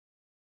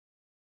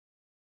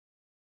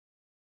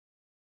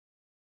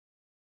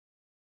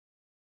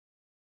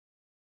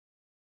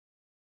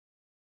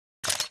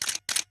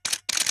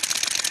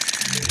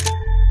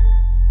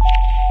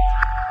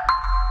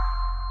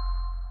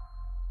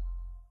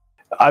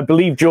I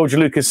believe George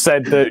Lucas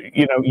said that,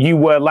 you know, you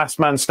were last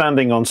man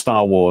standing on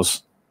Star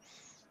Wars.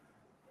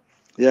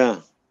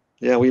 Yeah.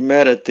 Yeah, we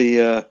met at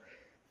the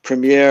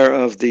premiere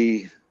of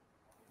the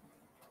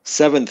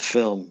 7th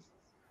film,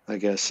 I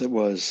guess it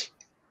was.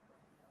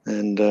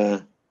 And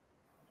I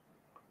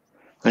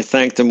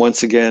thanked him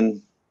once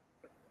again.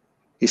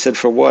 He said,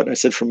 "For what?" I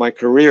said, "For my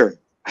career."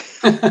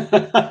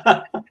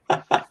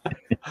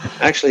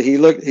 Actually,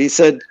 he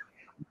said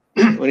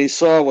when he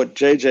saw what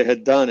JJ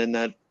had done in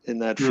that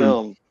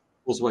film.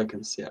 Force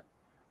Awakens, yeah.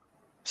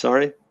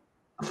 Sorry?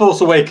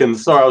 Force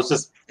Awakens. Sorry, I was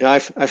just... Yeah, I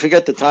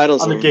forget the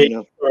titles. I'm a geek,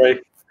 sorry.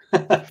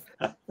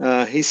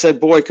 He said,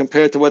 "Boy,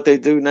 compared to what they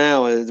do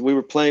now, we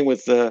were playing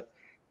with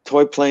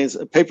toy planes,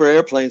 paper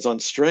airplanes on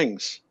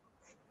strings,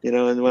 you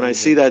know." And when I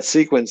see that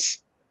sequence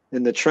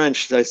in the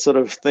trench, I sort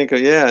of think,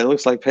 yeah, it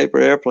looks like paper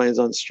airplanes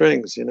on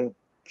strings, you know.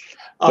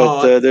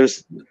 But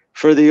there's,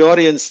 for the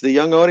audience, the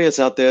young audience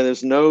out there,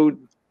 there's no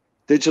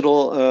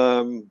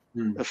digital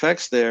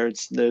effects there.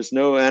 There's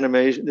no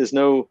animation. There's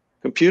no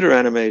computer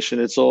animation.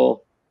 It's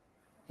all.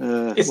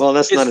 Well,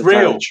 that's not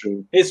entirely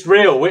true. It's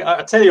real.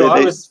 I tell you,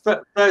 I was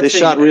 13. They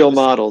shot real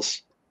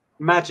models.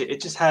 Magic. It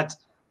just had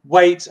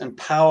weight and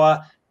power,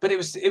 but it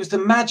was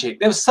the magic.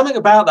 There was something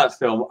about that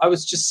film. I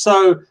was just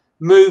so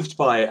moved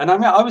by it. And I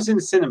mean, I was in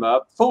the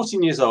cinema,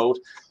 14 years old,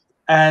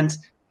 and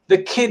the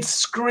kids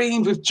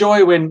screamed with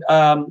joy when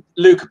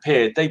Luke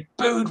appeared. They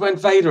booed when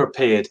Vader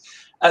appeared.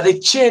 They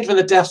cheered when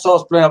the Death Star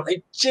was blown up.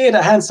 They cheered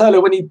at Han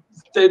Solo when you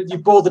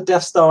board the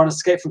Death Star and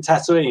escaped from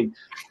Tatooine.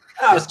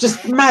 It was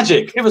just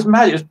magic. It was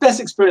magic. It was the best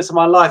experience of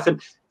my life. And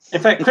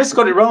in fact, Chris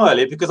got it wrong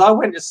earlier because I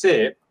went to see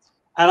it,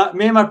 and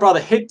me and my brother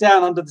hid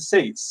down under the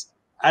seats,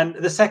 and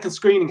the second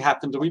screening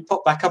happened, and we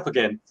popped back up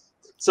again.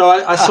 So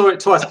I saw it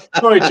twice.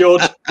 Sorry,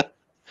 George.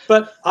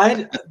 But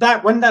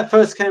when that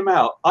first came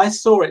out, I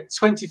saw it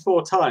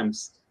 24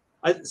 times.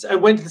 I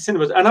went to the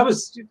cinemas, and I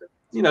was,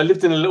 you know,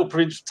 lived in a little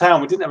provincial town.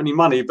 We didn't have any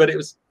money, but it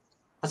was,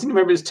 I think,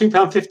 remember, it was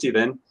 £2.50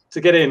 then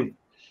to get in.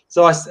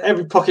 So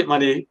every pocket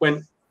money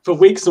went for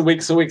weeks and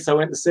weeks and weeks. I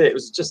went to see it. It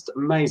was just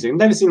amazing.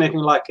 Never seen anything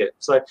like it.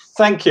 So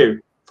thank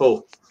you,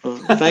 Paul.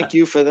 Thank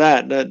you for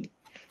that. The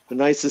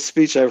nicest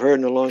speech I've heard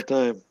in a long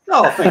time.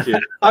 Oh, thank you.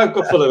 I've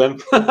got full of them.